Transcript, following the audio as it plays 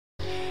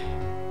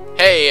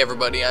Hey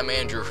everybody, I'm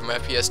Andrew from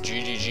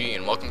FPSGGG,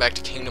 and welcome back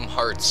to Kingdom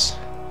Hearts.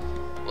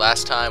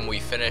 Last time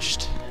we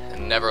finished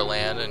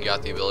Neverland and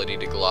got the ability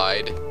to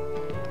glide.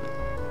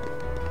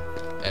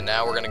 And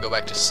now we're going to go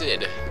back to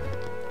Sid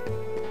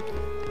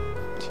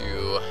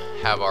to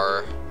have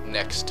our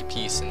next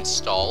piece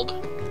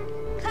installed.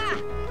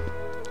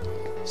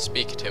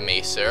 Speak to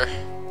me, sir.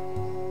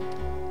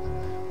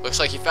 Looks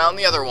like you found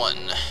the other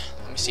one.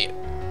 Let me see it.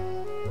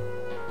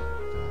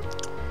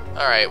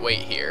 Alright, wait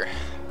here.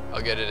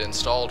 I'll get it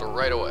installed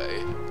right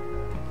away.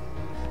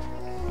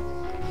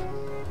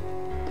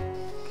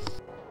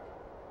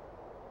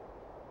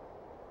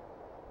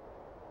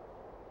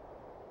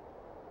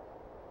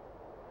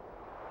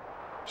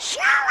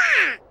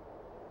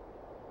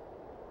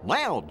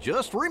 Now,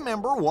 just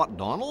remember what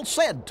Donald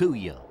said to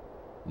you.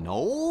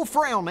 No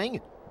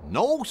frowning,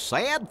 no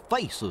sad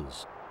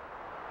faces.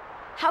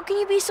 How can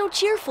you be so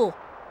cheerful?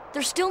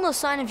 There's still no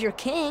sign of your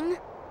king.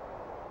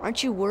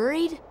 Aren't you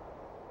worried?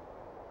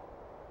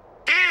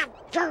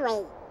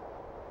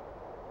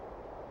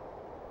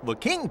 The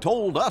king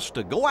told us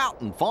to go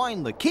out and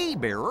find the key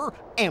bearer,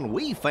 and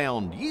we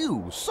found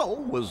you,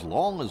 so as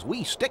long as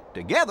we stick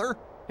together,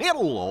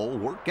 it'll all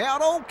work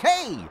out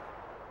okay.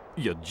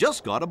 You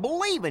just gotta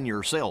believe in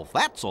yourself,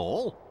 that's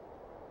all.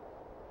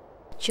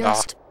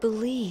 Just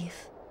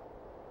believe.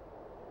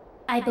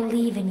 I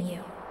believe in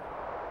you.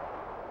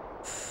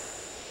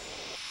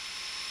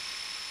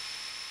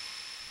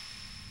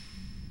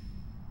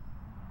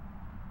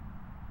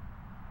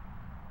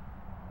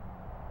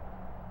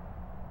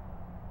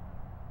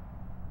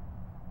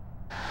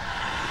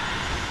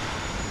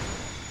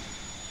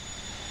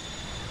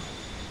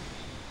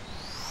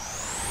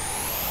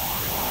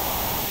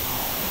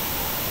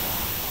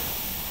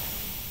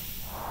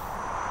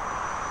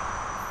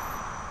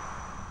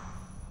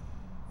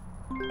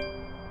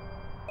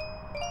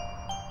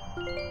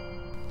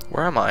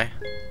 Where am I?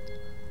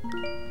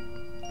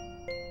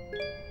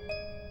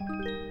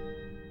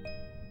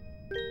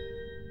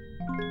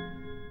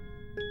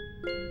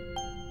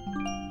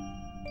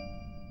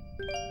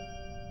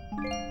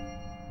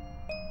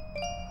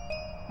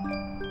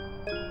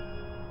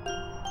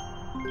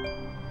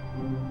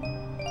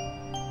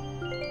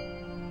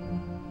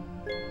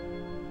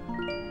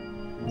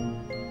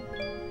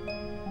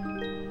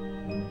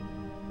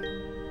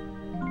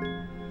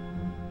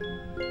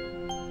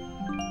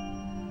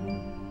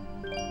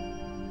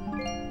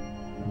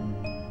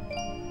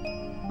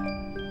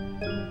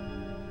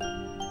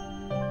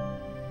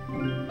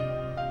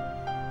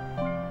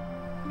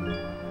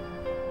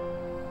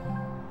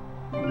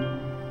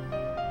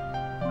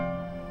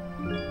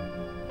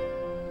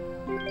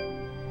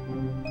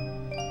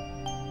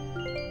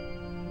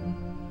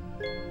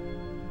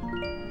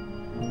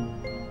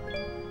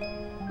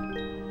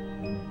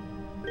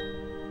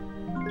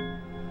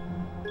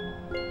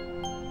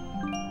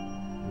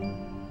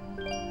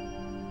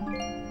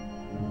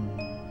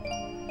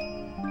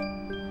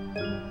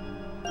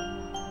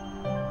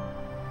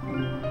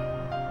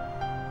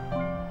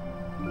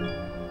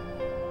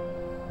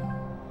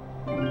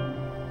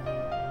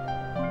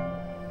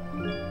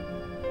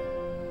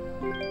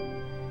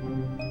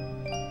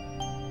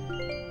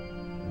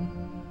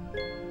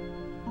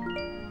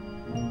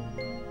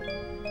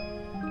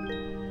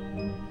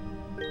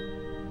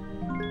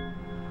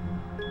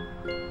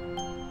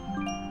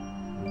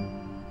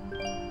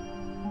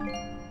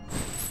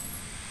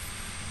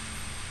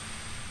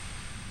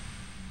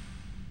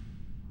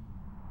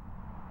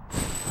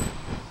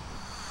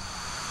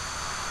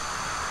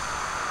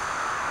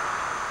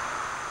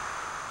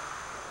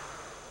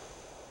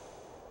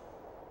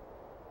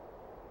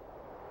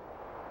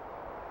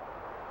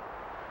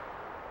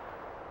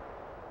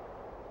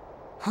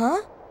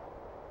 Huh?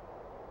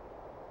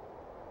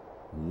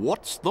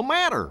 What's the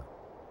matter?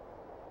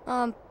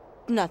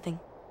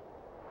 Nothing.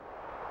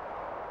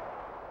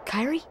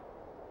 Kyrie?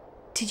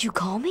 Did you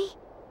call me?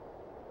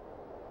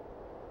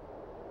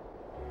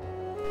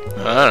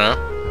 I don't know.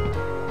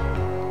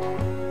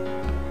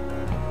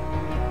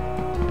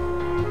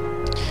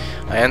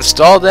 I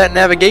installed that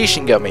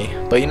navigation gummy,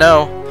 but you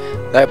know,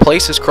 that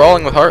place is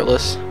crawling with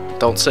Heartless.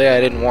 Don't say I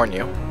didn't warn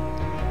you.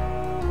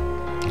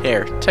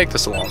 Here, take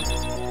this along.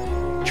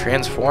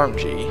 Transform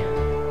G.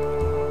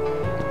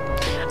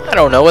 I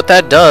don't know what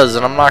that does,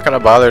 and I'm not gonna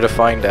bother to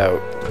find out.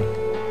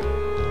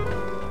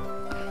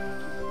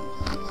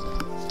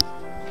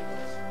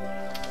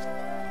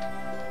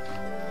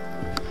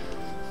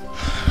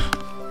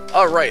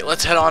 Alright,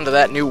 let's head on to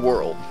that new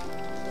world.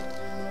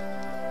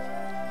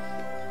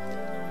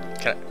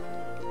 Can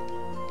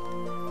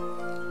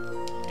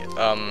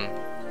I...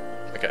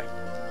 okay.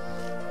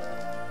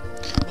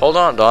 Hold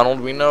on,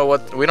 Donald, we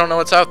don't know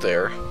what's out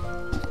there.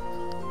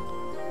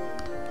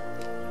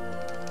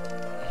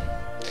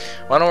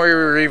 Why don't we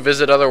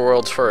revisit other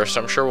worlds first?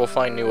 I'm sure we'll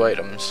find new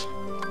items.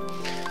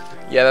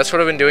 Yeah, that's what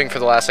I've been doing for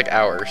the last, like,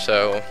 hour,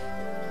 so...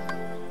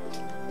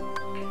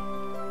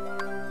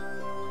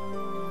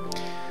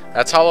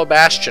 That's Hollow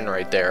Bastion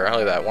right there. Look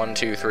at that. 1,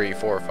 2, 3,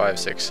 4, 5,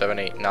 6, 7,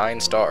 8, 9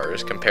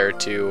 stars compared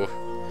to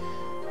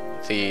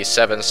the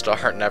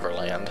 7-star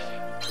Neverland.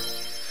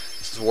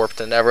 This is warp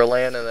to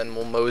Neverland, and then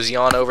we'll mosey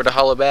on over to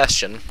Hollow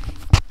Bastion.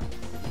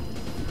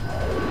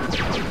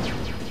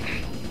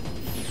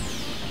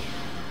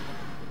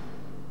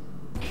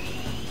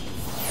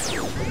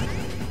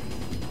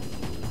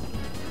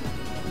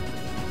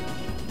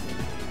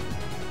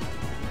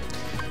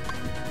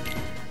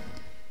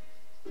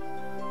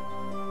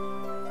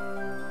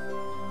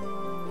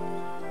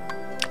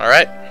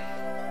 Alright,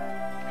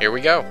 here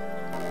we go.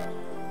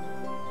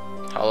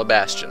 Hollow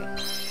Bastion.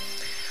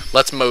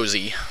 Let's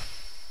mosey.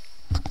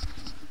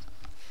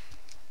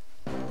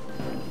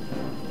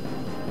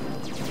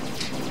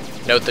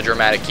 Note the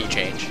dramatic key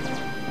change. See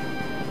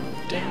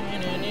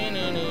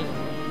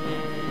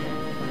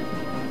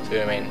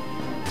what I mean?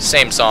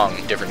 Same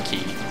song, different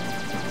key.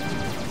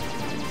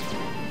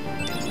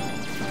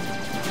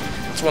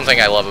 That's one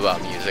thing I love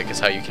about music, is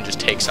how you can just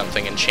take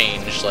something and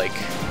change, like,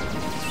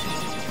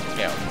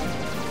 you know,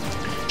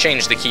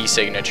 change the key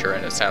signature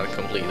and it sounds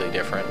completely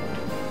different.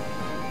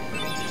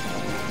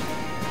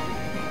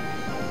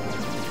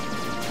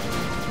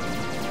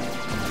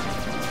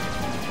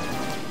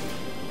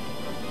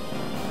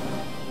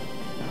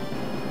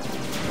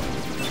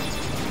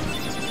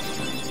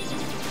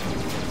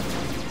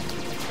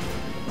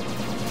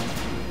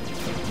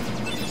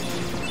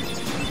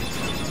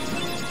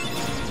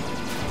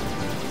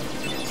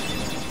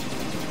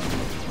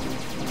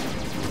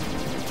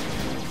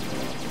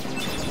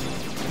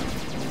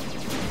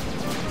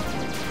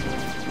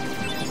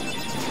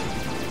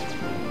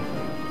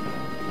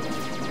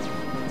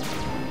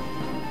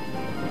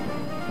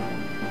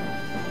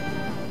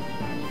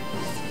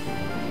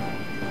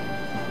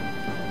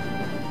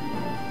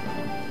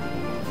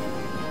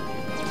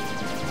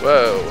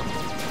 Whoa.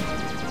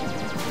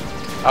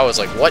 I was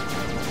like, what?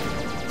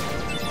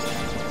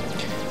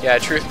 Yeah,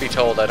 truth be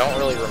told, I don't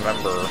really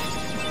remember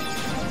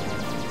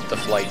the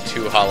flight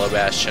to Hollow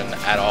Bastion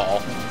at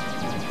all.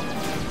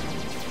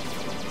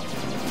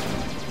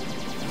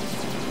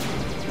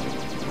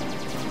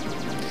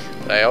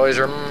 But I always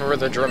remember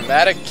the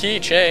dramatic key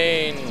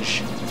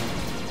change.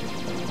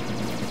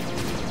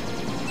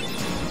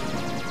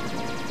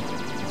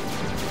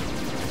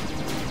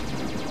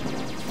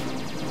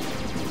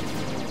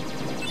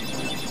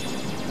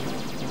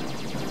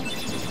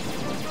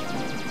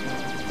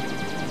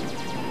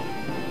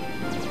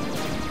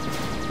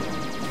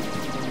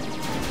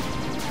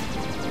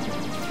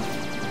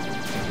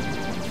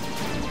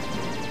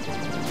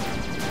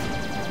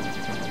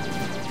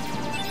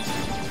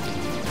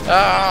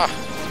 Ah!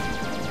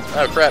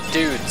 Oh crap,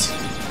 dudes.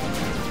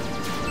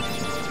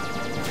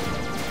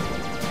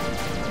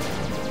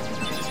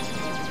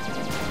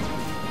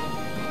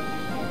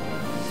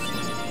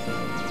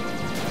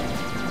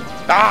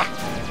 Ah!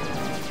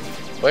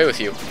 Away with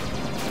you.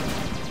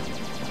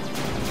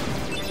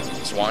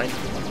 Swine.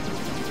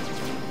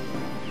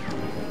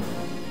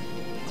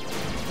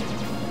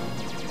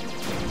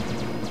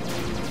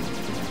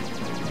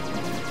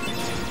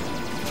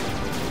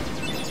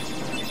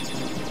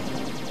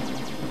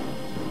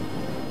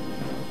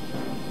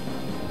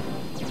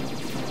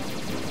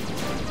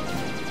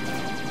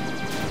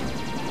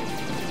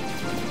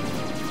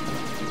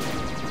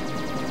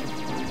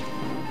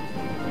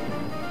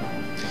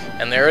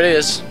 And there it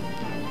is,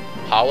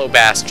 Hollow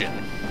Bastion,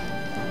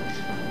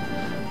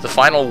 the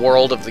final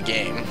world of the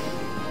game.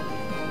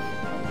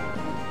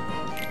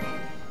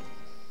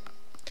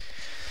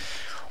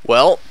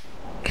 Well,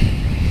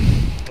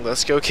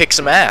 let's go kick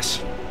some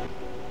ass.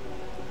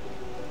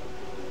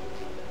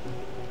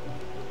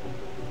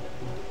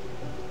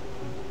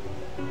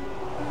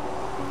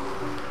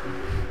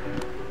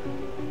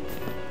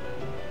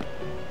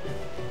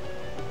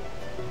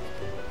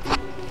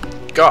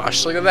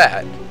 Gosh, look at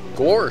that.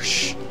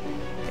 Gorsh.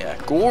 Yeah,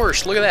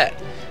 gorsh, look at that.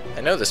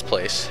 I know this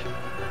place.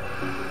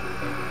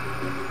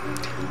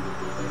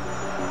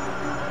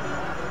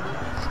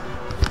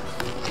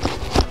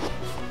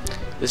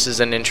 This is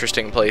an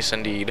interesting place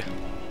indeed.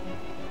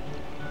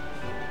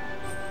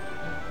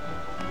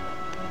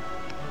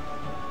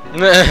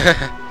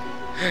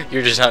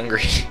 You're just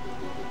hungry.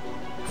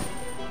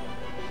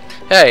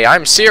 Hey,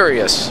 I'm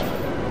serious.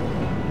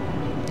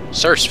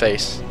 Surf's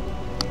face.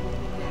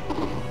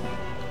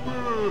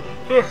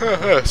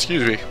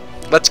 Excuse me.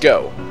 Let's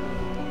go.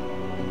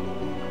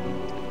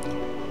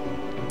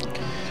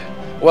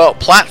 Well,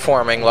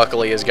 platforming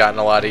luckily has gotten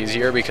a lot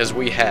easier because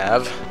we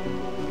have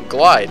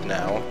glide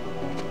now.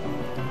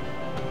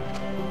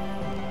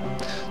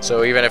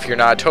 So even if you're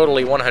not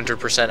totally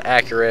 100%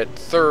 accurate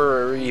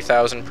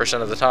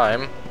 30,000% of the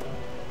time,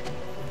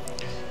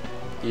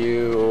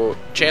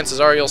 chances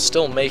are you'll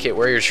still make it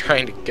where you're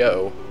trying to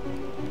go.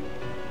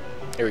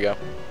 Here we go.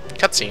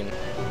 Cutscene.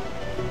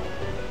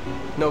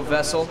 No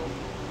vessel,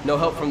 no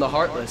help from the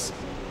Heartless.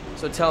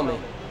 So tell me,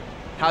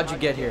 how'd you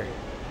get here?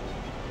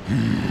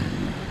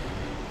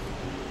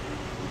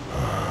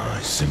 I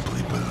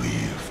simply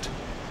believed.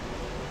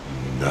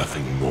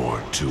 Nothing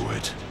more to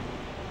it.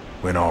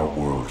 When our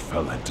world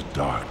fell into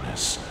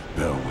darkness,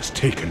 Belle was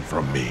taken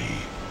from me.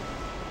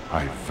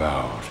 I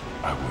vowed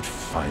I would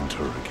find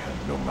her again,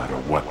 no matter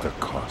what the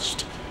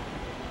cost.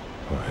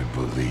 I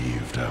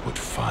believed I would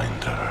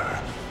find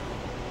her.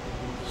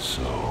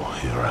 So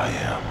here I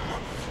am.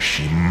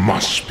 She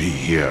must be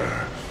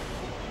here.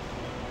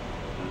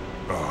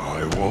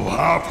 I will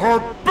have her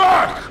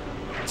back!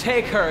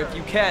 Take her if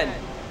you can.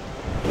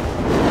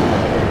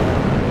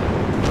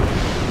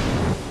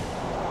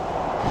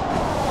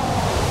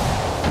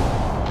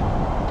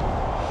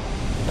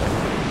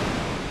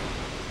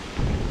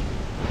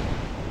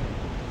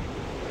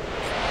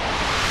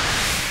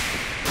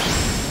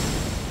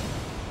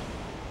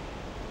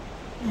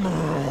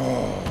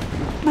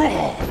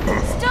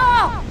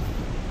 Stop!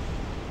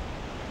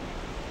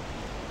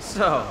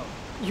 So,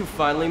 you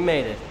finally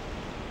made it.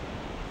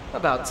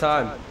 About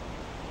time.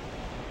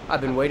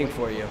 I've been waiting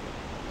for you.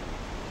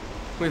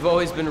 We've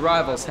always been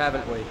rivals,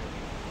 haven't we?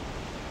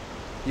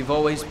 You've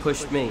always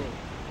pushed me,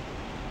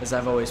 as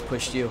I've always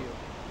pushed you.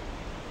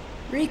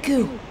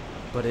 Riku.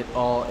 But it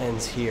all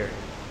ends here.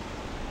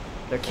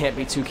 There can't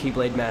be two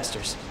Keyblade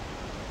Masters.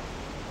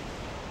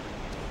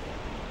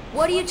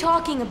 What are you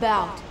talking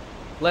about?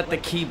 Let the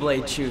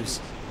Keyblade choose.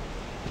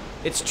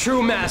 Its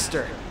true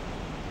master.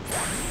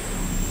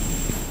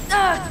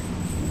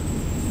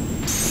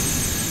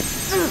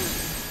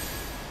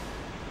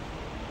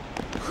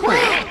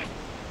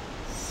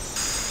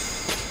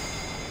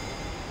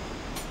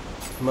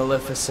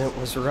 Maleficent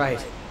was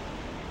right.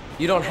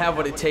 You don't have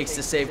what it takes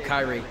to save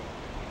Kairi.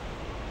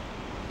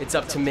 It's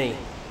up to me.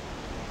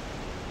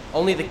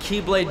 Only the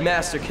Keyblade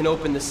Master can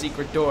open the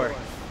secret door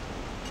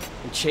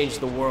and change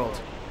the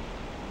world.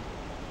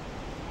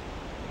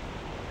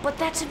 But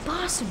that's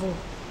impossible.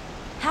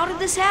 How did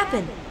this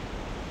happen?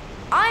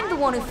 I'm the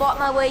one who fought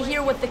my way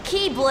here with the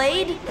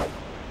Keyblade.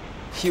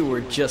 You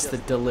were just the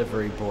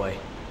delivery boy.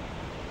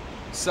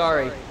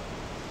 Sorry,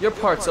 your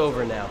part's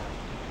over now.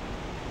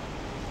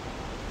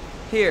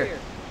 Here,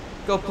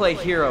 go play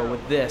hero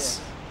with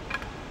this.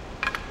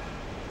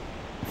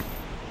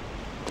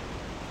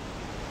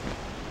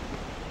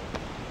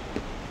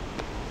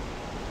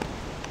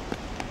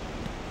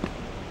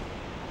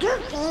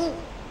 Goofy,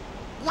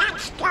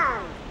 let's go.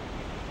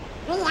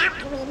 We have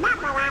to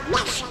remember our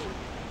mission.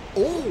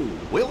 Oh,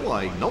 well,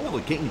 I know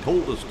the king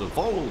told us to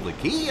follow the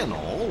key and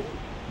all,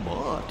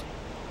 but...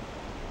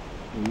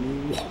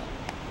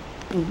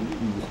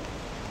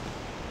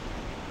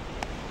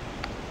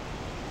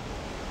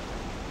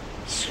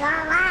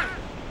 Sure,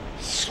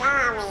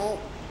 sorry.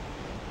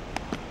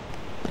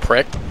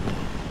 Prick.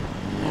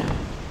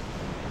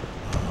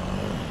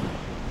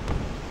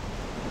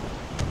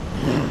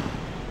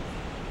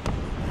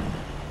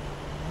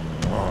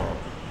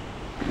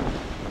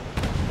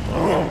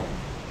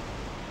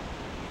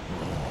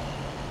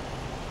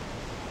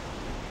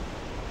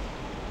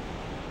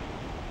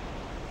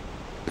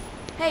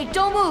 Hey,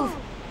 don't move!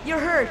 You're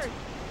hurt.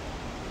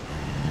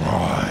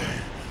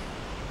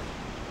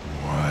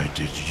 Why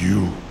did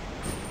you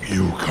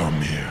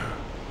come here?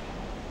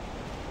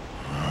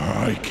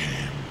 I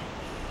came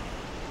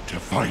to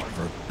fight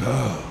for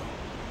Belle.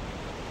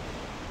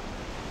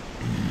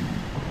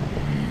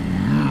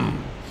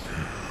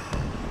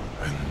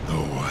 And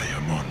though I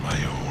am on my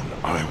own,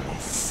 I will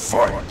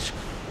fight.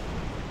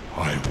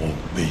 I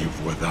won't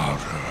leave without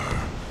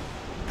her.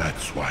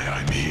 That's why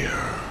I'm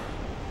here.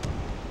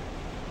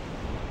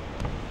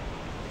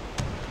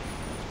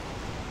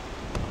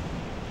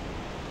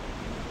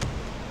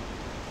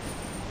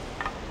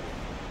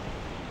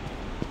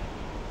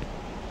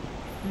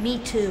 Me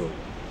too.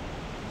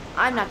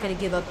 I'm not gonna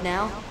give up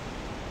now.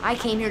 I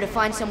came here to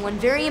find someone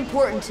very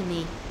important to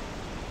me.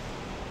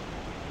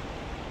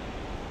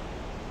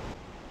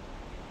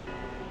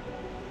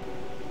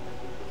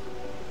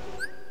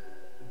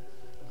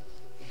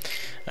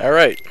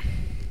 Alright.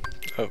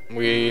 Oh,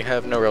 we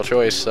have no real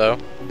choice, so...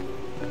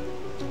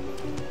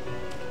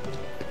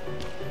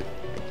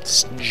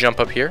 let's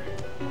jump up here.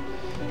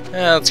 And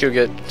let's go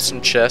get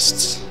some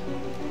chests.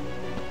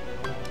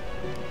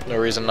 No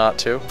reason not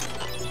to.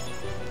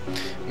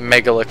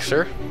 Mega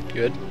Elixir.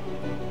 Good.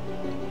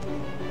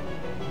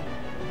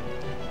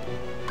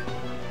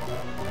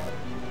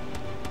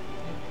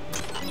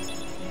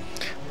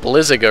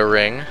 Blizziga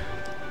Ring.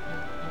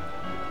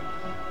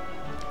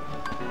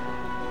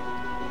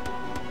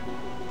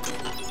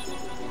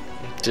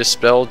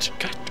 Dispelled.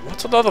 God,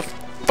 what's with all the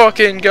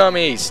fucking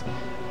gummies?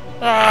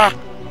 Ah!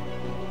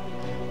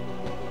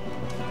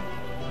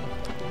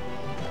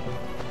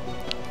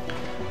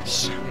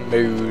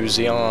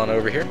 Mosey on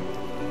over here.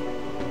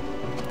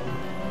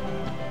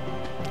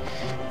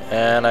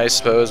 And I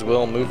suppose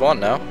we'll move on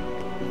now.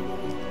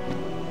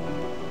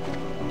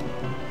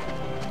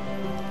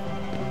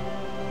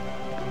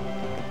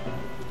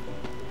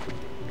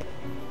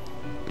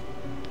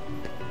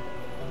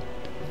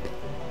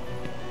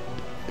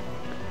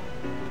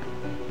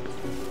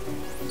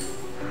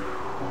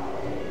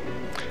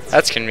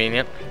 That's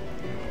convenient.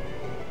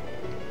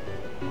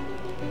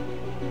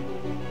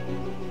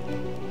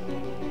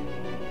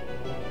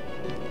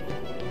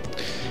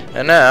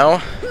 And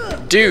now,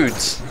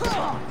 dudes.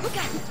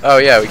 Oh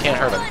yeah, we can't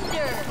hurt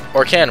him.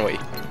 Or can we?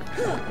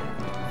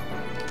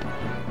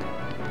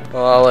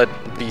 Well, I'll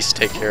let Beast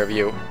take care of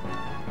you.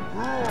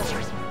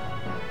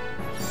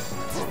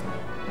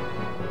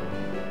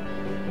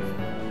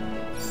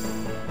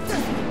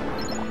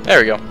 There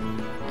we go.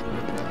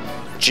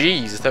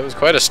 Jeez, that was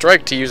quite a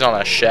strike to use on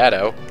a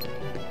shadow.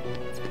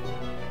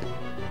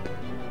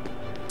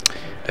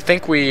 I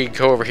think we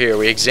go over here.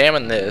 We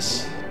examine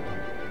this.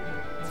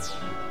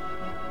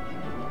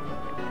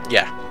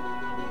 Yeah.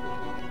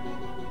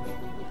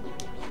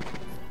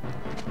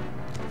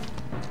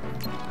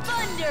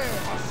 Thunder!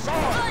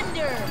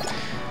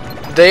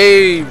 Thunder!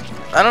 They,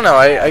 I don't know.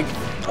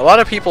 A lot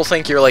of people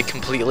think you're like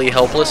completely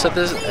helpless at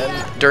this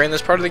during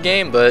this part of the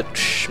game, but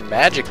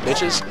magic,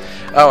 bitches.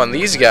 Oh, and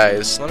these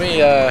guys. Let me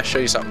show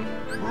you something.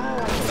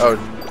 Oh,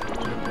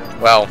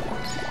 well.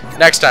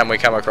 Next time we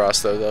come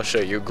across those, I'll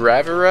show you.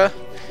 Gravira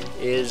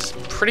is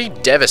pretty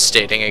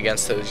devastating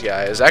against those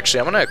guys. Actually,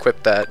 I'm gonna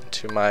equip that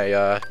to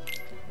my.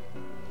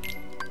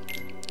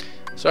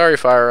 Sorry,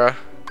 Fyra.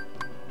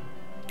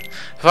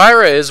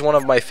 Fyra is one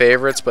of my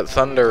favorites, but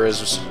Thunder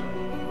is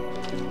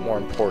more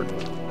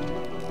important.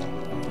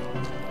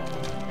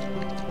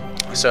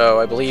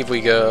 So I believe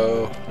we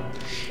go.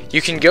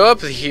 You can go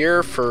up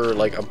here for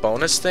like a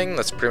bonus thing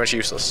that's pretty much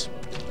useless.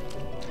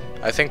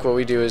 I think what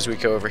we do is we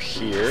go over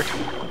here.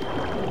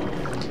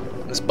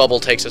 This bubble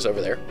takes us over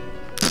there.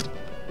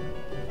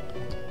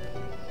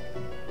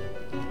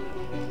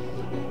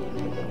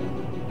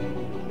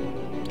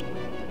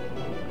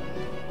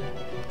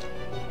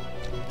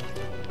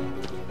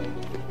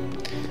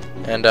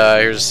 And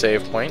here's a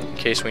save point in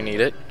case we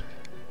need it.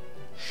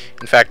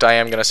 In fact, I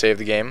am going to save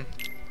the game.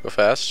 Go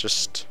fast,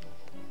 just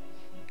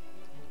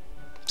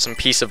some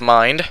peace of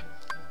mind.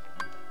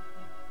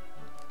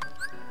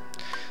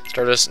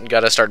 Gotta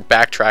start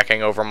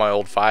backtracking over my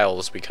old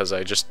files because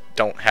I just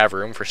don't have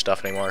room for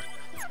stuff anymore.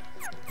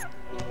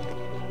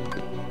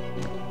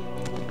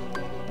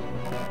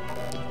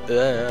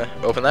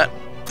 Open that.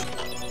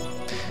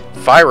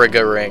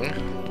 Fyriga ring.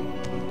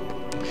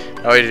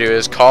 All you do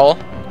is call.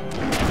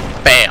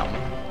 Bam.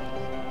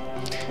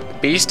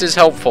 Beast is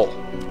helpful.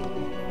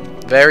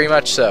 Very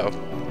much so.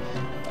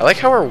 I like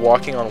how we're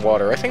walking on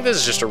water. I think this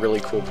is just a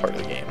really cool part of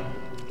the game.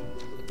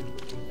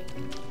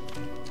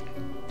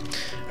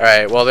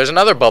 Alright, well there's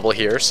another bubble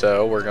here,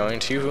 so we're going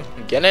to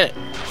get in it.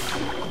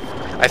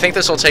 I think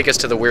this will take us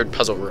to the weird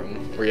puzzle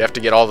room, where you have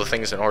to get all the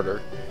things in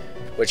order.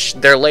 Which,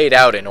 they're laid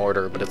out in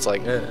order, but it's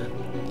like,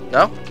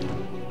 No?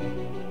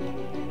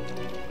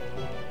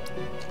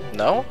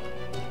 No?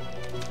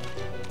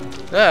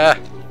 Ah.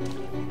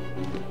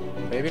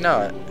 Maybe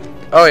not.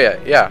 Oh yeah,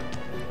 yeah.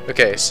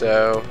 Okay,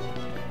 so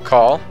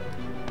call.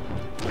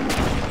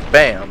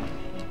 Bam.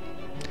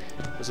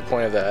 What's the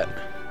point of that?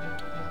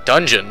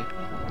 Dungeon?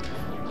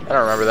 I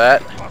don't remember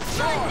that.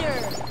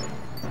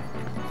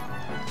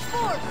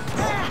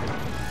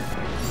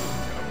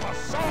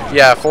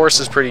 Yeah, Force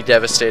is pretty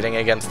devastating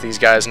against these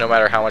guys no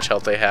matter how much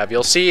health they have.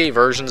 You'll see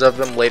versions of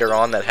them later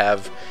on that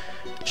have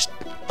just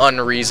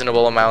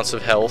unreasonable amounts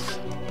of health,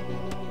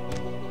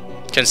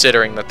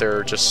 considering that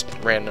they're just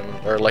random,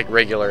 or like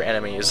regular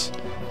enemies.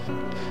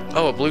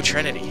 Oh, a blue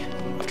trinity.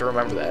 I'll have to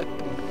remember that,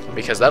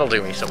 because that'll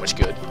do me so much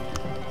good.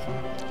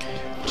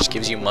 Just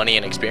gives you money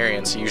and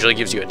experience. It usually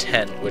gives you a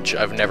tent, which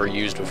I've never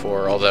used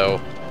before, although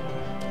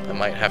I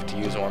might have to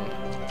use one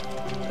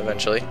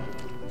eventually.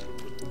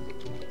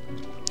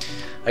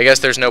 I guess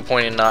there's no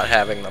point in not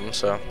having them,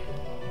 so.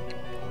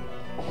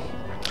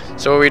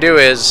 So what we do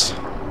is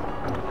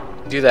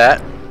do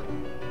that.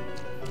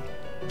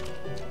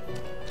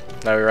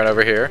 Now we run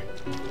over here.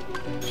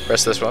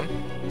 Press this one.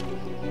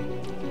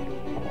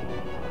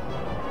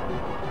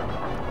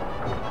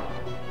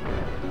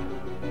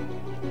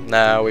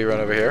 Now we run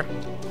over here.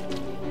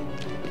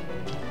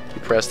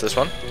 You press this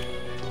one.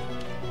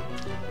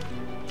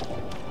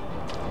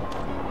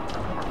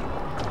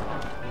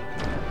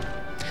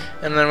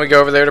 And then we go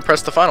over there to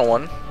press the final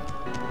one,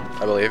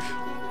 I believe.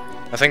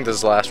 I think this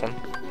is the last one.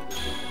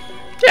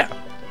 Yeah.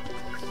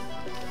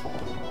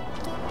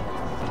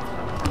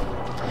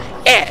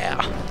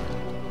 Yeah.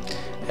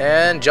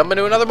 And jump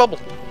into another bubble.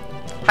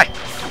 Hi.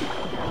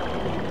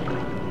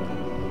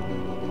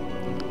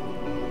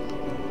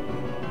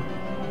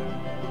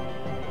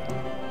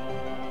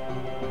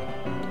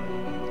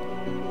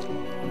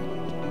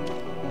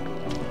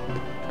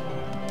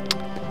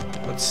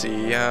 Let's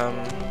see,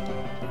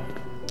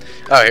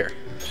 oh, here.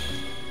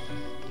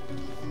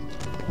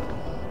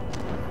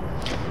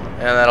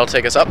 And that'll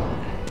take us up.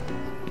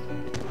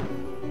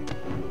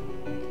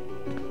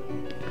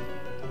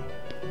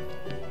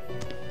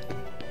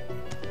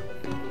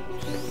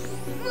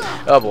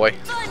 Oh boy.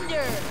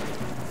 Thunder!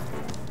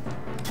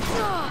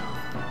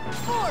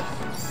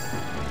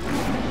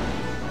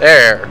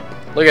 There.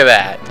 Look at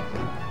that.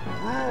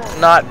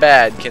 Not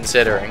bad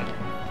considering.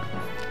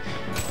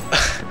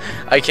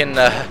 I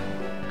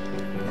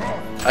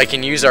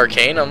can use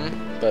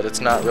Arcanum, but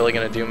it's not really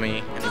gonna do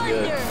me any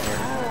good. Here.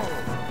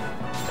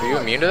 Are you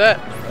immune to that?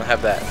 I'll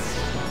have that.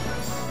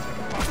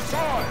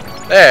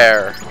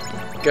 There.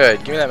 Good.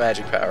 Give me that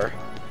magic power.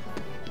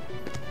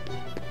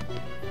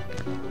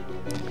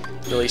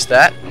 Release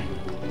that.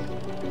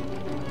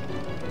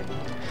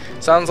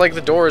 Sounds like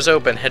the door is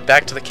open. Head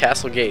back to the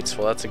castle gates.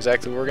 Well, that's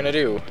exactly what we're gonna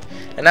do.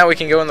 And now we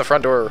can go in the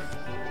front door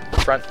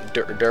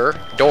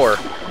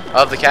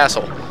of the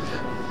castle.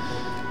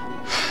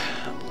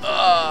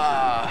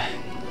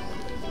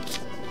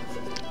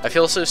 I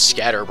feel so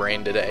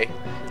scatterbrained today.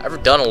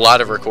 I've done a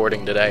lot of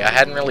recording today. I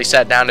hadn't really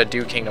sat down to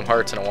do Kingdom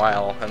Hearts in a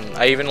while, and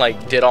I even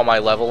like did all my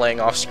leveling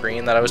off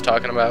screen that I was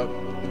talking about.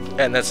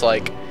 And that's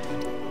like,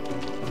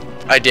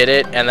 I did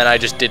it, and then I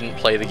just didn't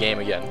play the game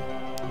again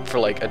for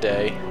like a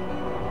day.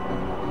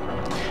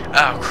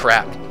 Oh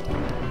crap!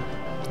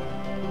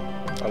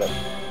 Hold up.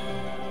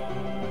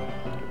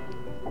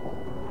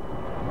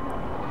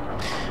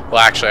 Well,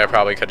 actually, I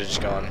probably could have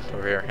just gone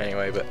over here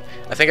anyway, but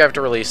I think I have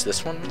to release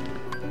this one.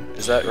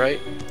 Is that right?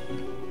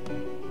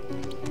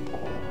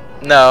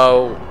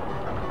 No.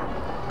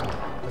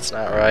 That's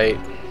not right.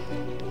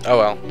 Oh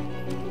well.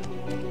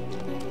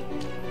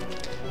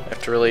 I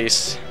have to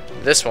release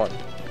this one.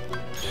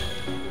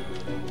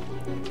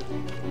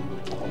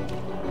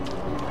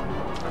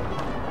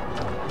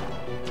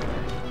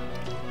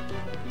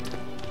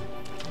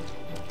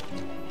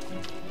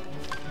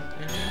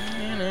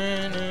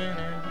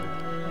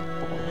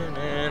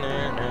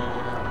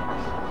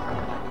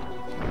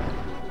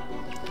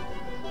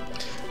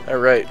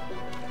 Alright.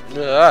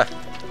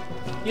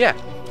 Yeah.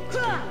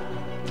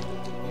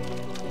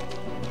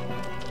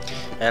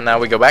 And now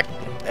we go back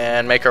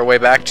and make our way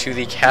back to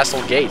the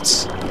castle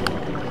gates.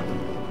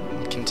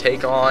 We can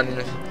take on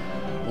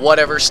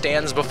whatever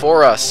stands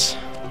before us.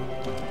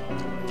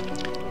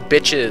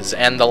 Bitches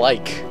and the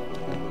like.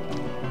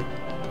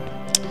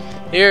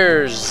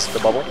 Here's the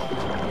bubble,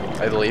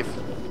 I believe.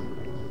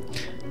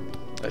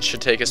 That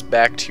should take us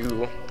back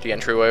to the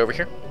entryway over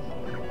here.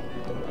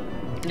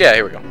 Yeah,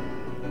 here we go.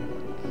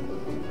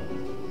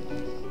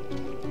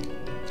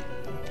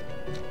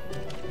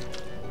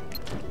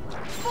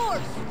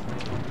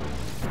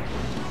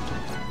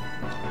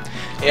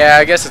 Yeah,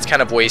 I guess it's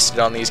kind of wasted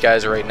on these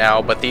guys right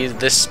now, but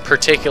this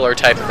particular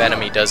type of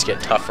enemy does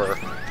get tougher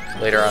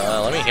later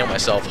on. Let me heal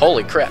myself.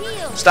 Holy crap.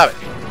 Stop it.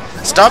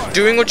 Stop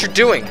doing what you're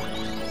doing.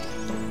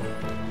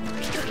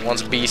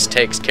 Once Beast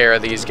takes care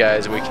of these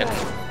guys, we can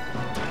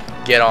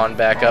get on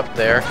back up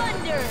there.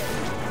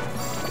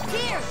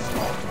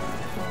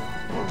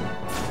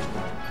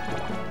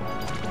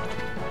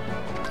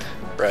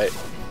 Right.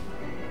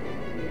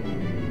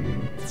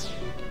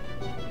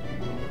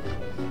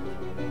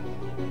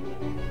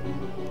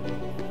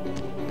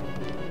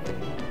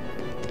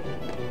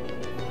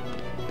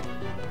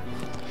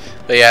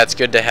 But yeah, it's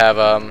good to have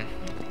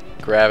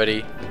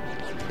gravity.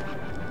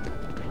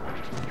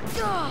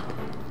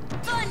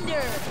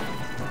 Thunder!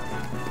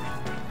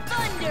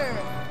 Thunder!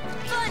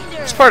 Thunder!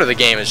 This part of the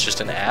game is just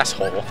an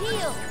asshole.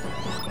 Heal!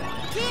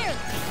 Here!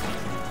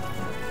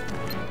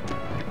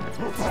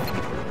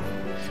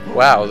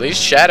 Wow, these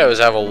shadows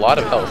have a lot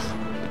of health.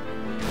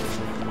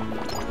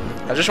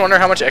 I just wonder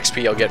how much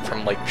XP I'll get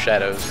from like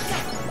shadows.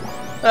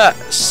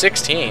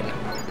 16.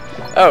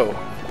 Oh,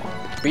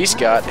 Beast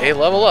got a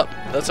level up.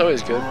 That's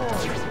always good.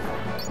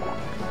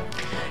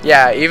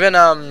 Yeah, even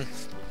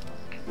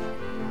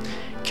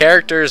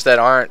characters that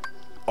aren't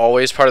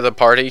always part of the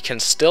party can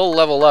still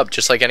level up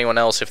just like anyone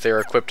else if they're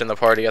equipped in the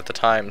party at the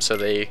time, so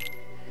they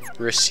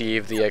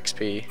receive the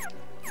XP.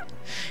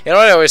 You know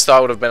what I always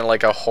thought would have been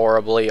like a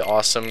horribly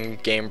awesome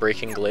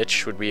game-breaking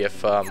glitch would be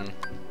if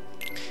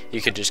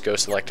you could just go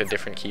select a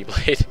different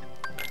Keyblade.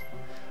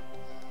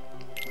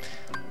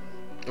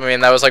 I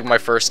mean, that was like my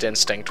first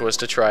instinct was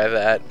to try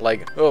that.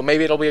 Like, oh,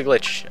 maybe it'll be a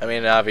glitch. I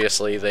mean,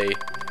 obviously they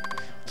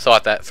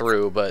thought that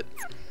through, but...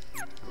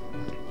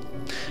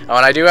 Oh,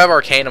 and I do have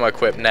Arcanum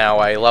equipped now.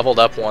 I leveled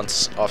up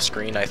once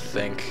off-screen, I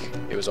think.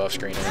 It was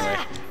off-screen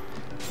anyway.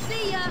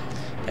 See ya!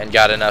 And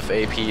got enough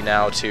AP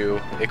now to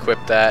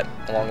equip that,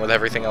 along with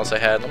everything else I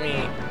had. Let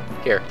me...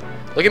 Here.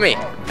 Look at me!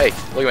 Hey,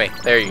 look at me.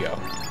 There you go.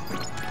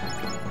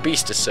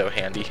 Beast is so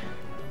handy.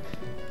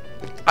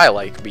 I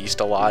like Beast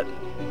a lot.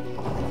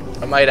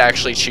 I might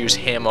actually choose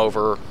him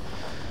over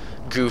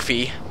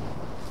Goofy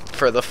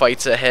for the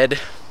fights ahead.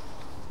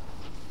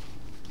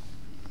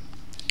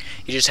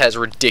 He just has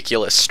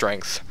ridiculous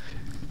strength.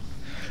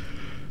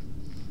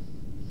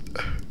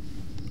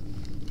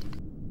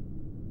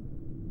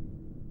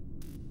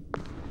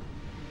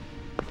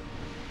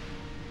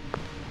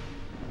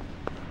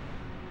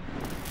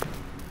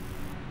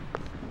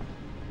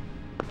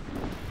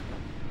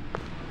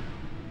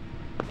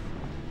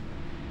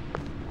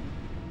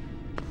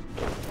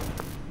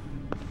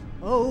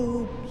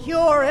 O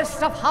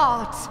purest of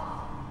hearts,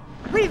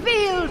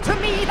 reveal to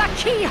me the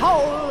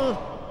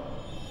keyhole!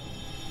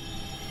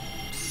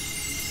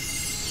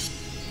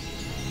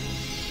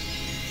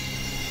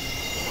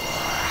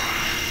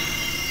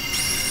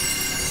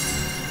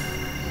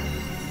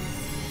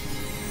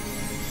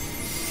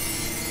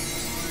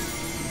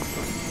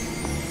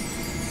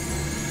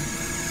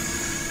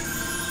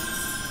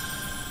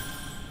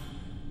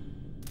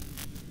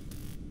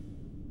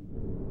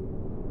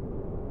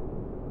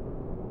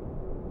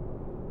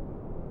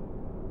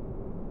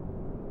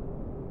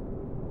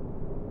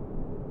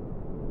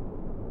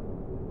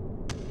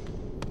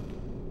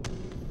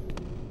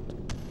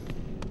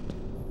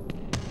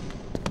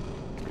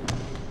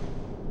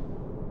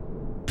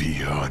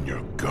 Be on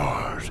your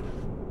guard.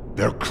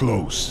 They're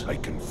close, I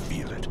can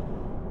feel it.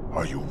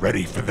 Are you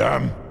ready for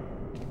them?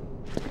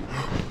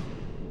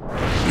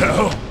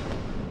 No!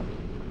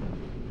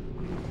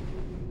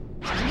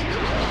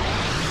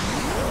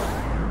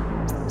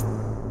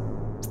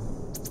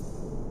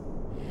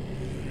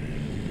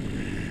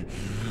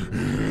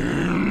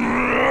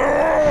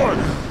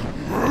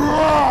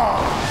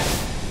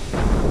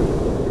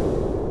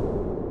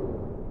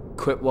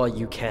 Quit while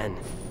you can.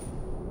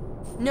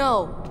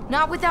 No,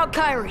 not without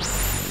Kairi.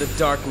 The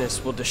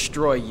darkness will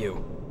destroy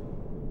you.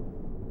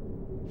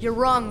 You're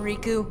wrong,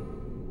 Riku.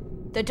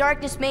 The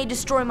darkness may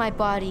destroy my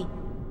body,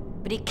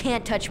 but it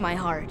can't touch my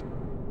heart.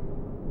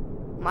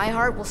 My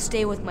heart will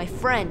stay with my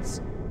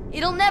friends.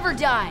 It'll never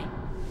die.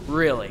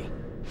 Really?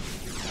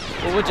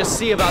 Well, we'll just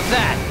see about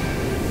that.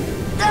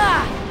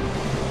 Ah!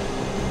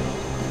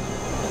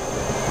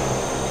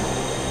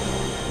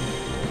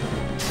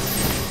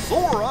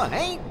 Sora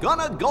ain't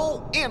gonna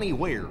go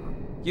anywhere.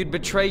 You'd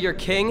betray your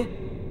king?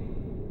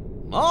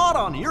 Not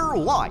on your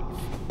life.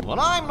 But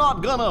I'm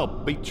not gonna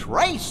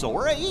betray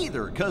Sora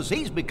either, 'cause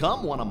he's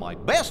become one of my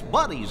best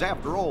buddies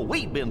after all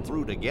we've been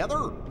through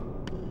together.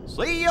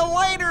 See you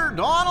later,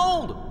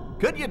 Donald.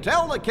 Could you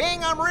tell the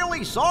king I'm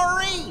really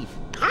sorry?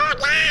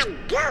 Hold on,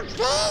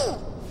 Goofy!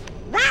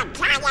 We'll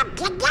tie them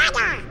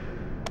together!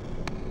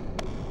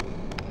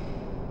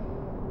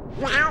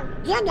 Well,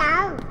 you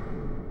know,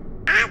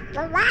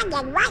 after one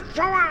and once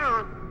for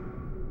all.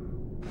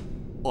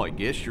 I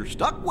guess you're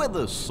stuck with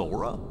us,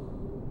 Sora.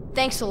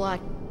 Thanks a lot,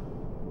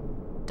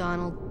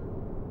 Donald.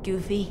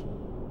 Goofy.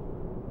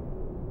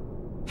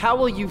 How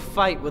will you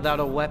fight without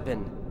a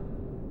weapon?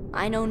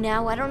 I know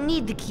now I don't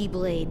need the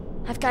Keyblade.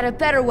 I've got a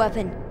better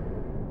weapon.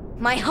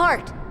 My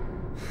heart!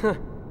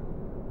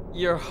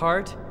 Your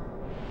heart?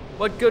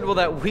 What good will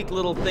that weak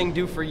little thing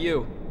do for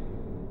you?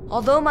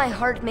 Although my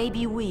heart may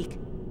be weak,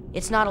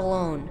 it's not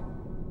alone.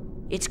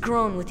 It's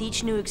grown with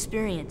each new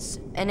experience,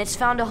 and it's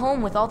found a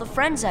home with all the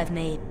friends I've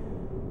made.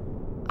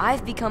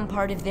 I've become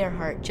part of their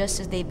heart just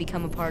as they've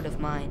become a part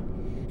of mine.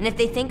 And if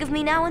they think of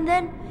me now and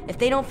then, if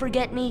they don't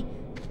forget me,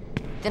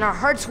 then our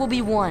hearts will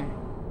be one.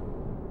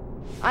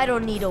 I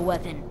don't need a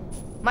weapon.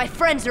 My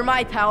friends are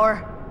my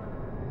power.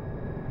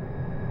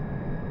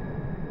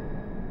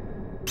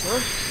 Huh?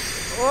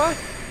 What?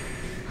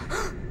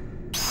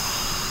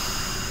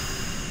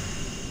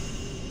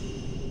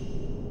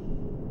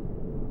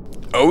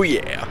 Oh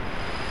yeah.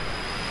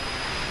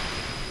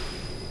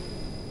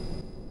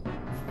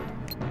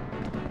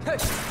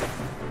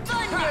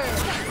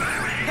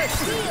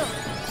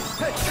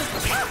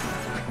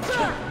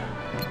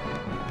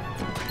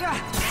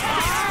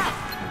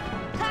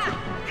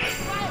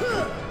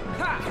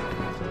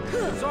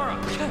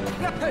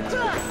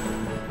 Thunder!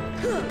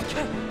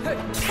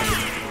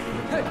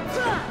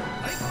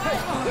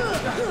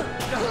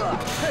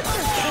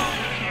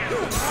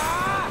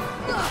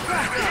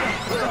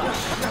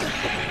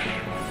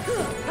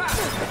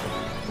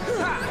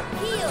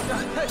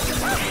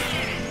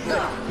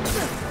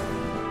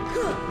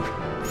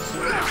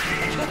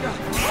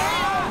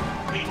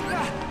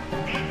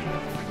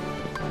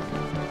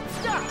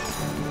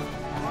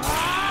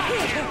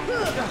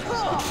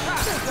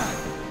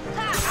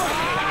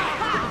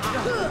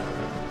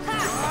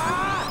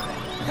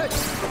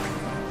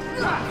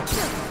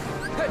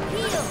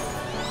 Heal!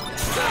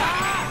 Zora!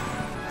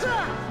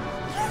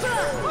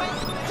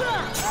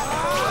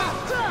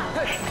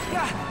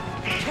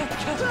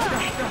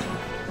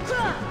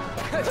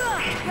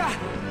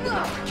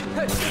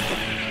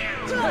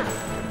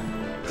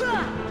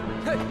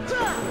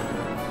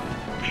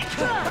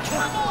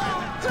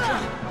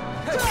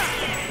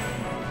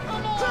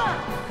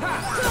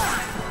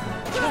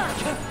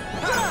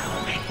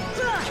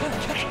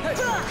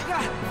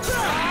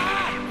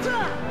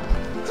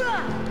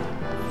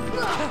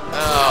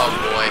 Oh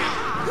boy.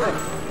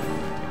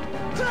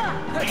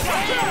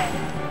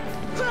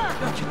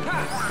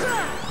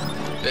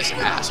 This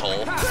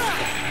asshole.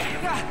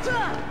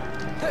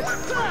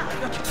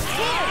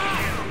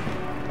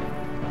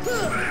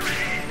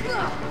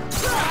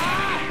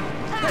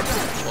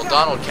 Well,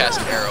 Donald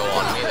cast Arrow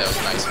on me. That was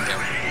nice of him.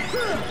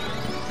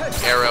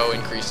 Arrow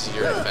increases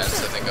your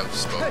defense. I think I've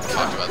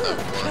talked about that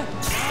before.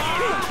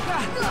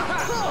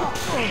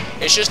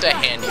 It's just a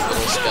handy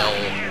little spell.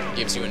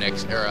 Gives you an it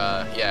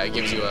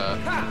gives you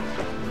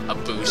a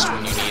boost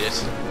when you need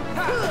it.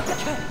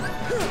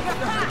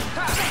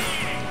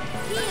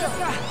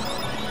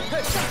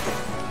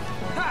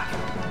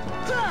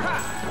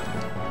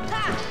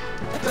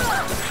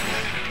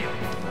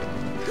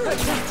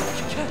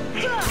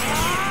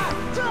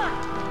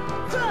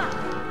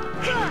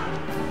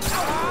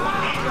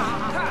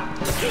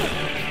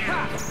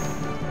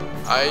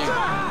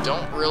 I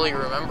don't really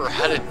remember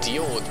how to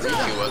deal with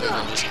Riku other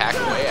than just hack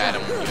away at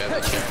him when you have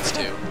the chance to.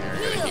 Here,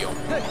 you're gonna heal.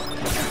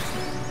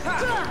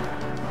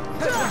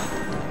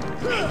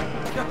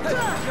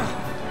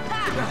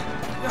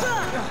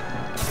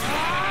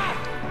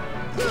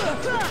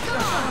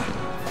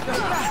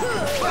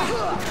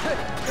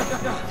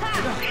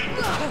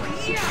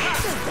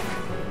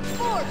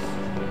 force!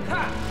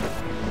 Ha!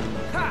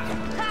 Ha!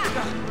 Ha!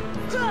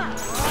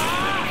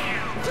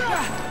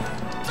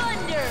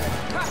 Thunder!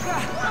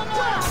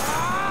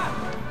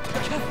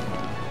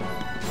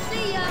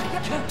 See ya!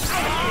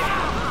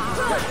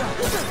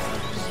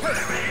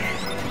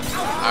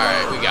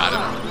 Alright, we got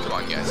him. Come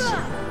on, guys.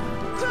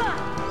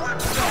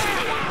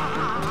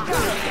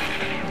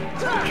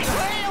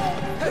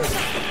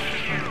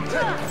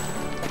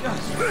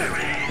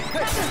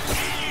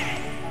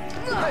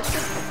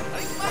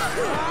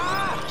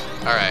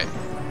 Alright.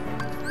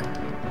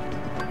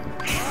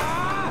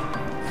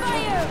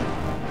 Fire!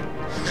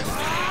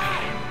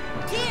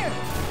 Here!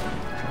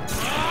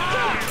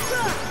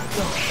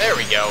 There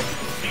we go.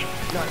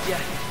 Not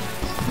yet.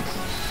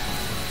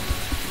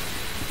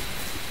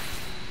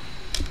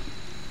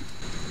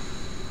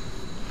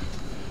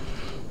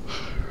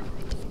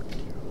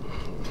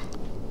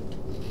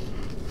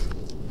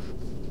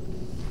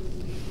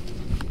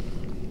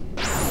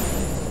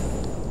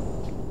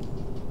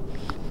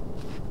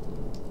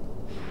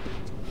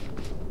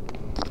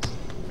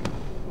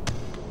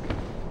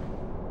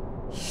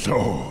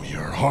 So,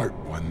 your heart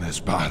won this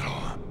battle.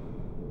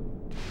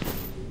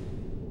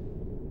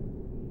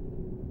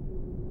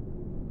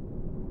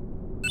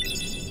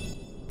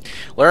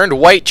 Learned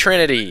White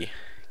Trinity.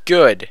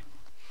 Good.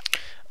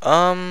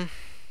 That's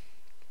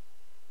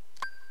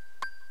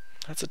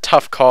a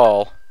tough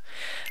call.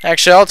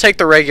 Actually, I'll take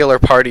the regular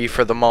party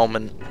for the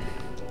moment.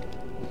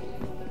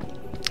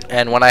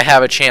 And when I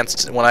have a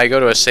chance, when I go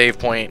to a save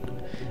point,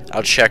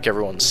 I'll check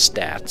everyone's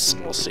stats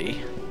and we'll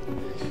see.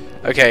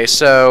 Okay,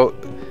 so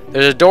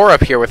there's a door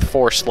up here with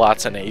 4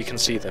 slots in it. You can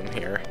see them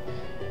here.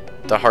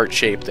 The heart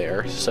shape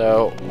there.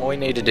 So all we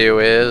need to do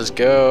is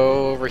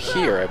go over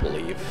here, I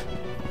believe.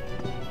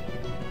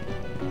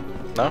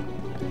 No?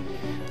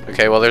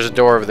 Okay, well there's a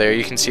door over there.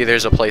 You can see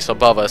there's a place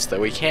above us that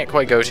we can't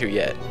quite go to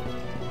yet.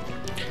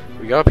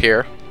 We go up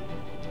here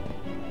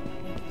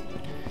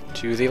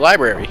to the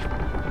library.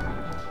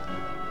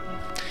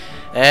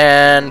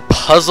 And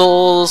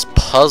puzzles,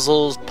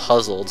 puzzles,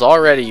 puzzles.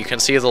 Already you can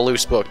see the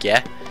loose book,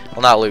 yeah?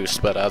 Well, not loose,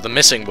 but the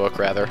missing book,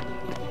 rather.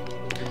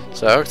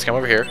 So, let's come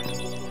over here.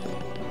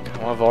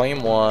 Come on,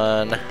 volume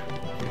 1.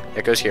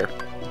 It goes here.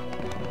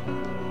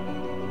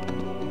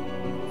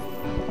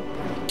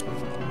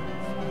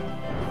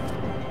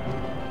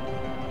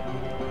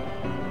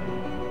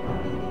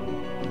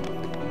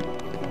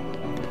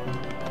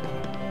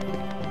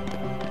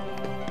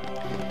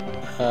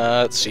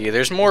 Let's see,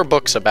 there's more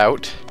books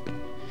about.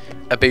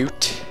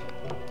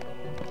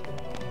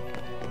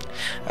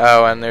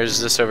 Oh, and there's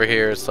this over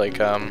here. It's like,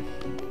 I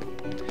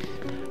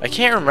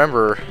can't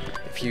remember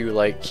if you,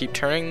 like, keep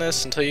turning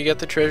this until you get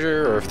the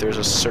treasure, or if there's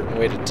a certain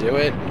way to do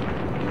it.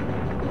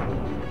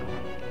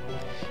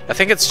 I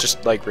think it's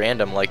just, like,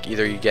 random, like,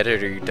 either you get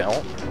it or you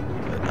don't.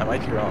 But I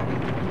might be wrong.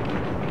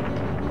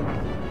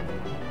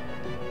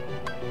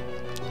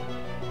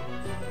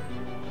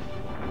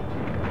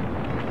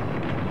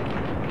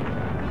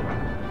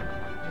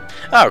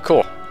 Oh,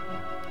 cool.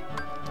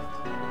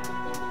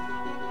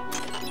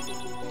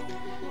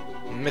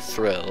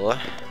 Mithril.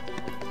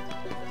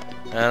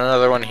 And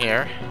another one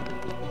here.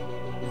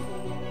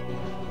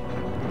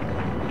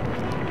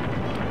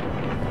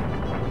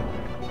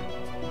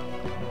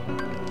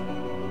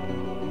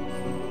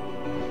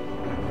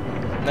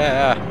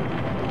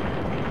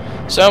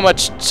 So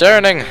much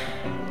turning.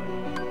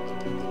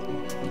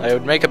 I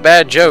would make a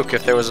bad joke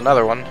if there was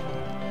another one.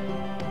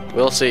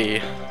 We'll see.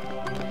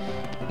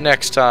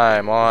 Next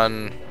time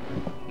on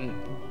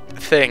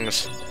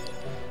things.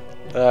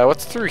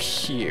 What's through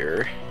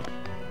here?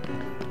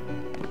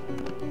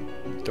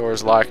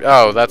 Door's locked.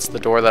 Oh, that's the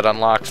door that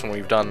unlocks when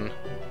we've done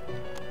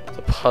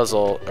the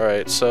puzzle.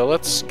 Alright, so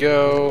let's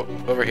go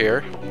over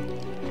here.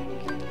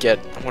 Get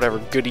whatever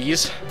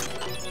goodies.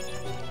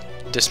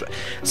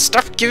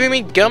 Stop giving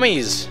me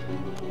gummies!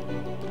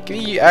 Give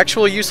me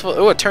actual useful...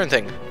 Oh, a turn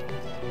thing.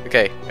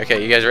 Okay,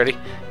 okay, you guys ready?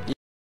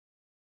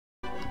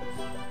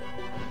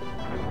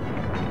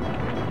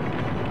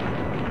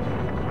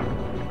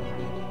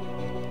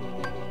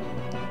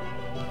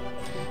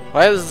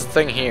 Why is this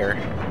thing here?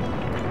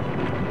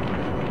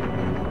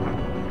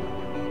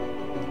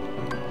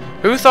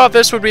 Who thought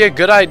this would be a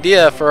good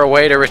idea for a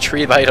way to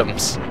retrieve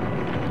items?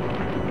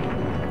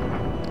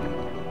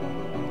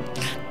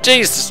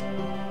 Jesus!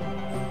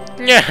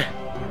 Yeah.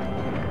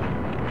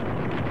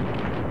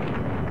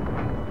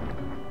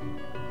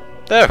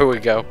 There we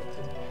go.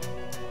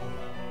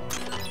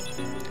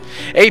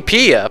 AP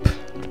up?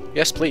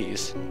 Yes,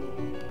 please.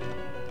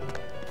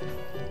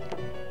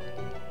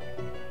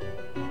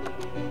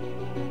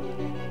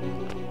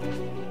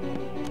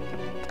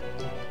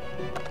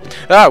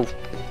 Oh!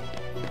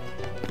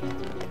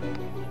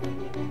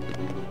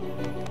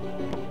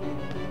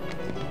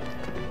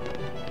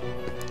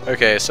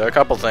 Okay, so a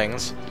couple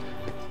things.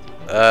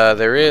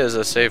 There is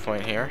a save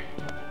point here.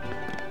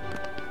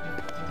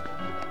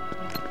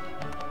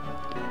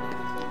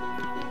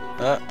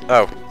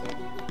 Oh.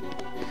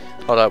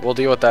 Hold up, we'll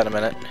deal with that in a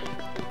minute.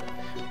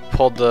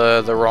 Pulled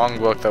the wrong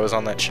book that was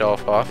on that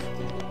shelf off.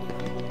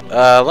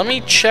 Let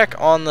me check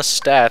on the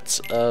stats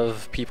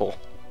of people.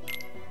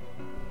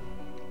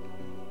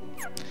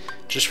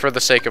 Just for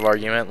the sake of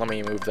argument, let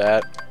me move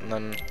that, and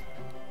then...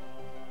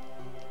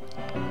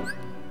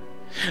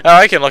 Oh,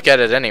 I can look at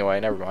it anyway,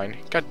 never mind.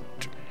 God.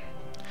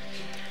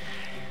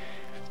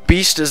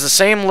 Beast is the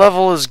same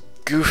level as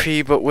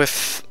Goofy, but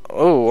with,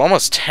 oh,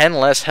 almost 10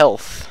 less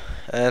health.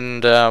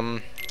 And,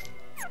 but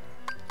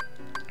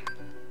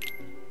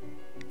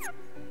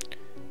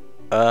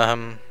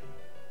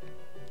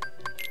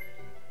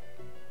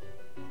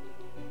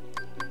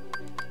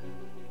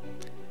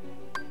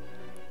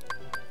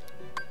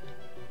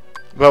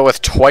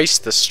with twice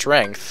the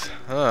strength.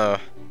 That's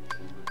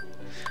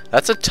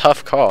a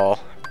tough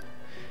call.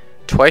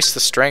 Twice the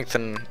strength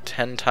and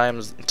 10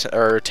 times,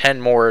 or 10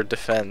 more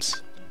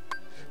defense.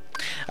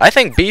 I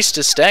think Beast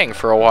is staying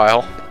for a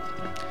while.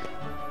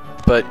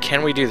 But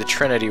can we do the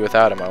Trinity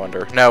without him, I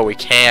wonder? No, we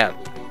can't.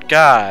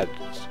 God.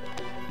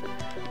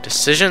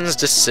 Decisions,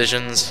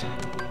 decisions.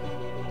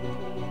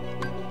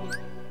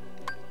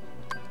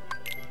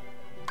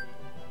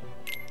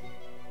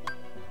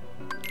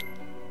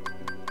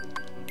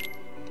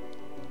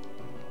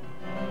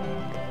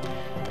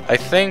 I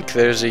think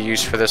there's a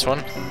use for this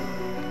one.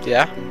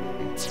 Yeah.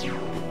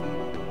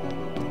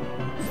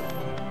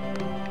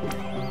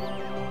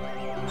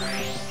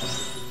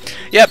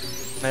 Yep,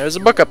 there's a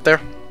book up there.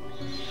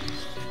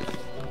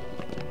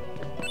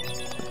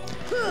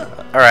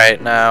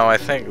 Alright, now I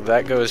think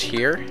that goes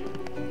here.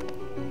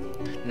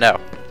 No.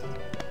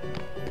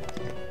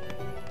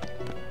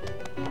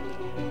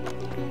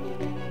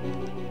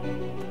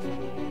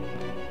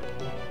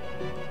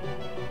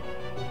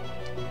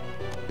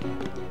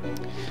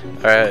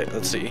 Alright,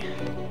 let's see.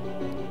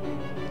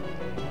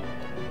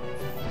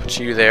 Put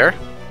you there.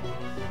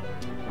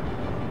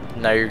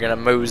 Now you're gonna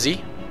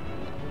mosey.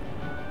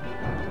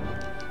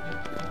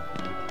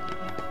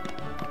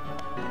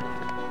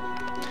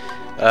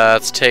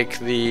 Let's take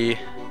the...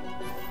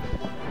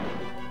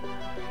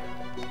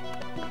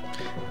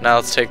 Now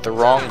let's take the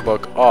wrong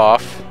book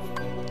off.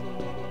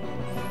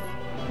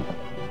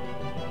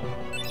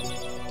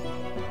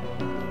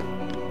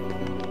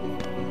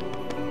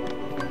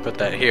 Put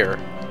that here.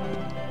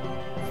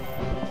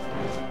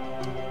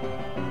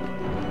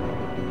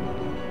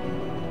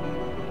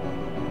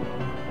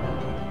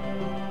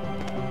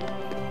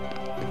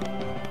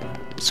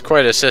 It's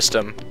quite a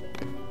system.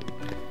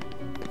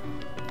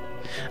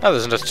 Oh,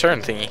 there's a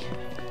turn thingy.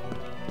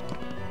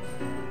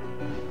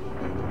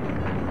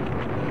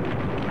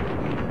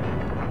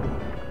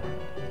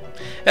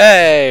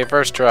 Hey,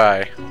 first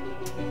try.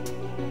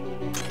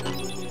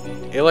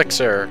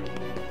 Elixir.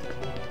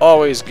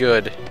 Always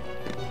good.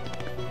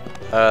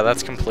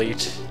 That's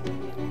complete.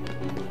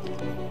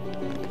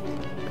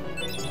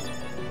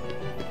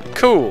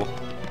 Cool.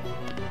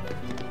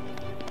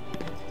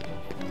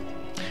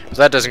 So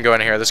that doesn't go in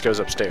here, this goes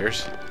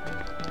upstairs.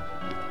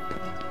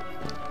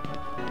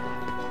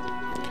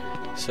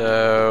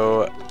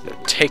 So,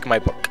 take my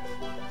book.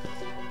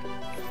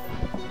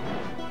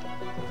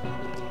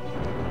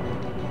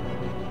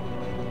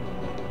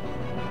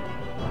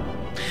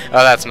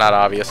 Oh, that's not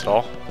obvious at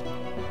all.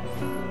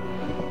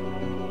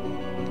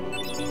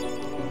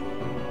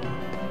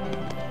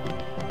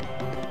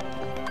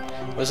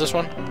 What is this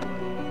one?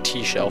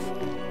 Tea shelf.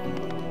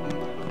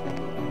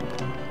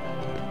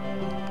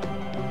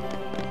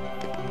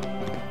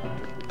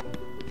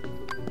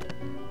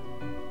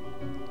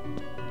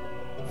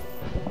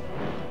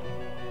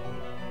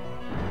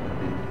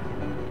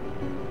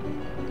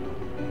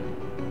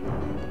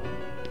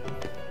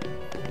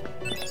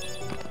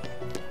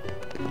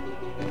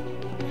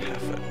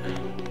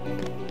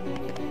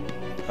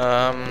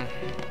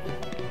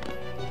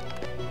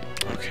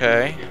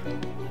 Okay.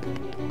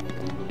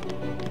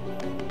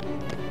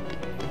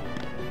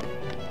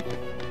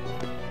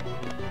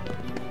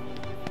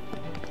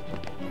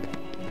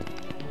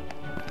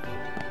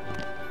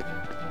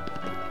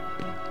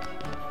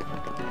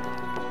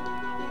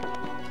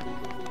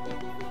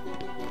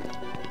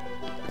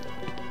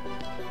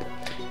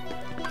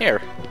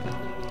 Here.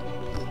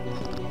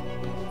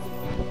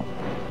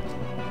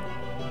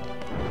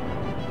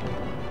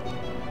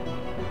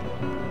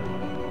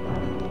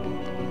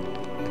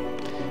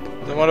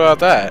 Then what about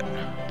that?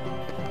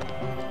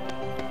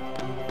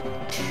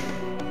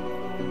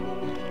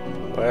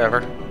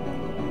 Whatever.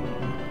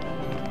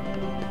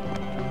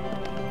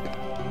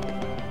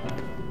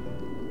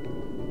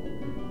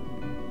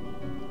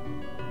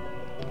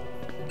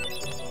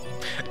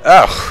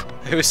 Oh,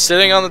 it was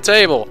sitting on the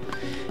table.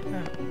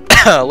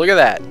 Look at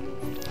that.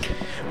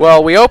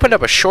 Well, we opened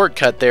up a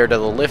shortcut there to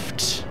the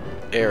lift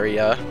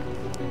area.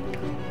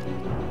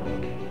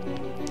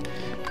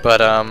 But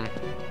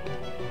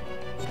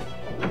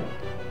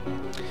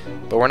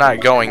we're not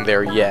going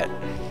there yet.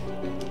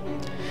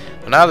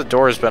 But now the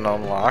door's been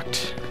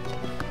unlocked.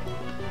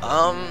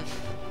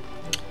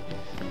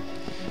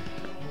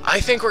 I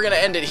think we're gonna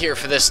end it here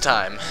for this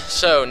time.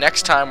 So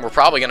next time we're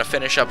probably gonna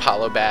finish up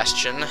Hollow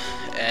Bastion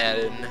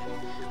and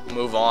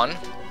move on.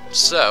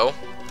 So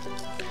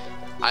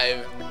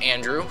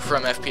Andrew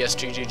from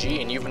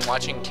FPS2GG, and you've been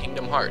watching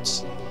Kingdom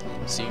Hearts.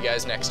 See you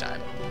guys next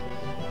time.